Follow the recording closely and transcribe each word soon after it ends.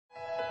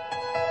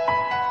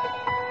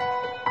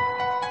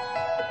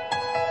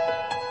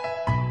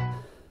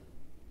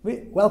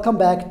welcome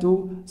back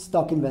to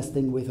Stock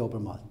Investing with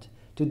Obermatt.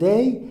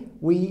 Today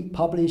we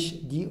publish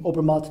the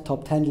Obermatt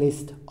Top 10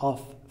 list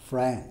of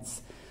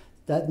France.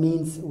 That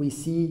means we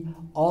see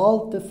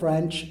all the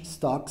French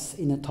stocks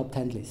in a top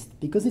 10 list.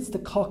 Because it's the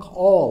CAC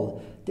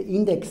All, the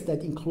index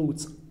that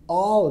includes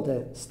all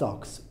the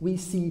stocks. We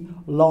see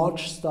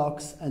large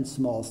stocks and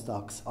small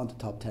stocks on the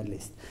top 10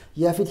 list.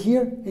 You have it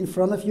here in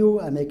front of you.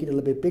 I make it a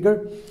little bit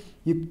bigger.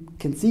 You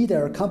can see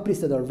there are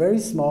companies that are very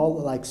small,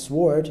 like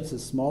Sword, it's a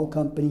small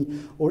company,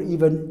 or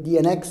even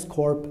DNX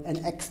Corp, an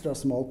extra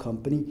small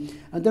company.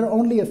 And there are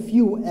only a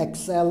few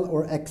XL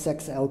or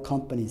XXL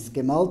companies.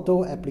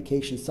 Gemalto,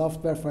 application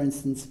software, for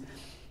instance.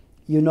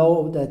 You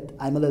know that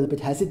I'm a little bit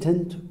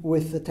hesitant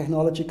with the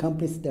technology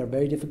companies. They're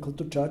very difficult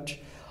to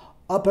judge.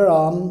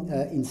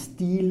 Obermatt, in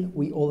steel,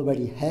 we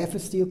already have a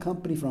steel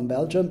company from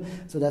Belgium,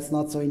 so that's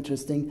not so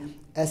interesting.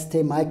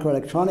 ST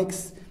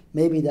Microelectronics,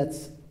 maybe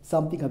that's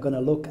something I'm going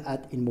to look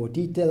at in more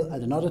detail at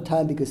another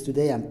time, because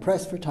today I'm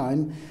pressed for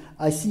time.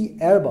 I see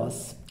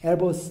Airbus.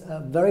 Airbus,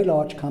 a very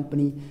large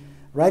company,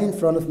 right in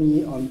front of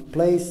me on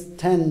place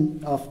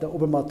 10 of the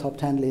Obermatt Top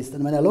 10 list.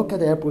 And when I look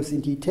at Airbus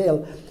in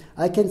detail,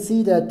 I can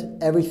see that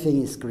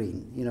everything is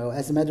green. You know,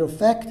 as a matter of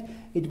fact,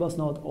 it was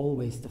not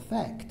always the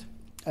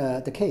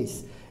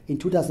case. In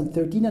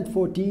 2013 and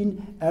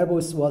 14,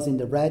 Airbus was in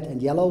the red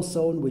and yellow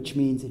zone, which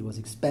means it was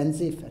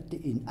expensive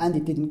and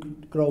it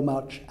didn't grow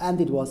much, and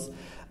it was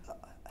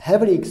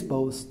heavily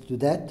exposed to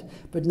that.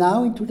 But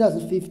now in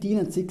 2015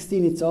 and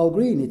 16, it's all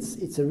green.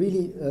 It's a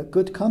really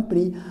good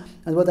company.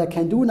 And what I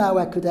can do now,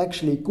 I could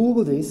actually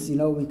Google this. You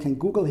know, we can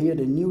Google here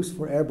the news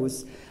for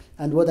Airbus.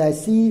 And what I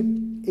see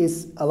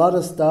is a lot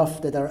of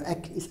stuff that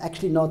is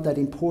actually not that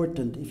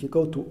important. If you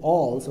go to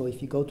all, so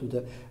if you go to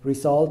the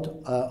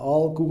result,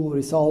 all Google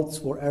results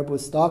for Airbus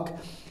stock,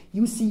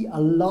 you see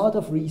a lot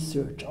of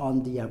research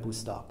on the Airbus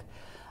stock.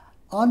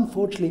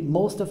 Unfortunately,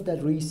 most of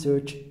that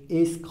research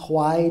is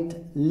quite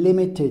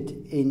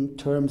limited in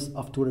terms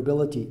of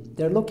durability.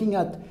 They're looking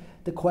at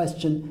the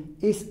question,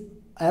 is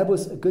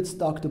Airbus a good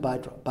stock to buy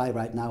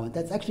right now? And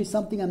that's actually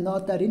something I'm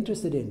not that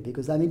interested in,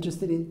 because I'm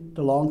interested in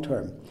the long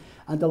term.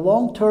 And the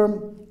long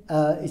term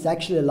is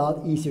actually a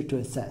lot easier to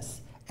assess.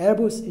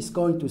 Airbus is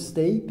going to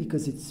stay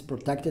because it's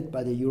protected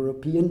by the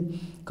European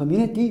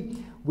community.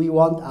 We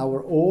want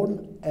our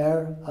own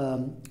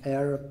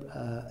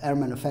airplane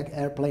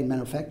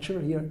manufacturer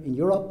here in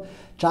Europe.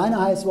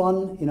 China has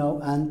one, you know,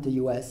 and the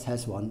US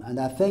has one. And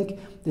I think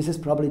this is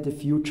probably the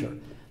future.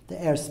 The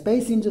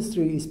airspace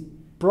industry is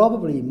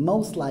probably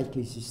most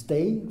likely to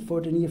stay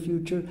for the near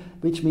future,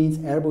 which means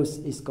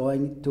Airbus is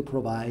going to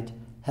provide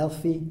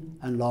healthy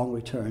and long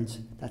returns.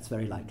 That's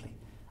very likely.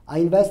 I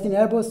invest in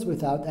Airbus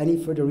without any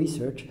further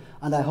research,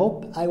 and I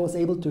hope I was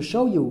able to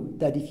show you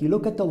that if you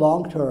look at the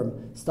long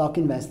term, stock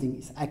investing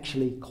is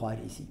actually quite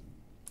easy.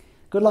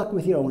 Good luck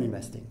with your own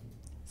investing.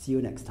 See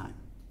you next time.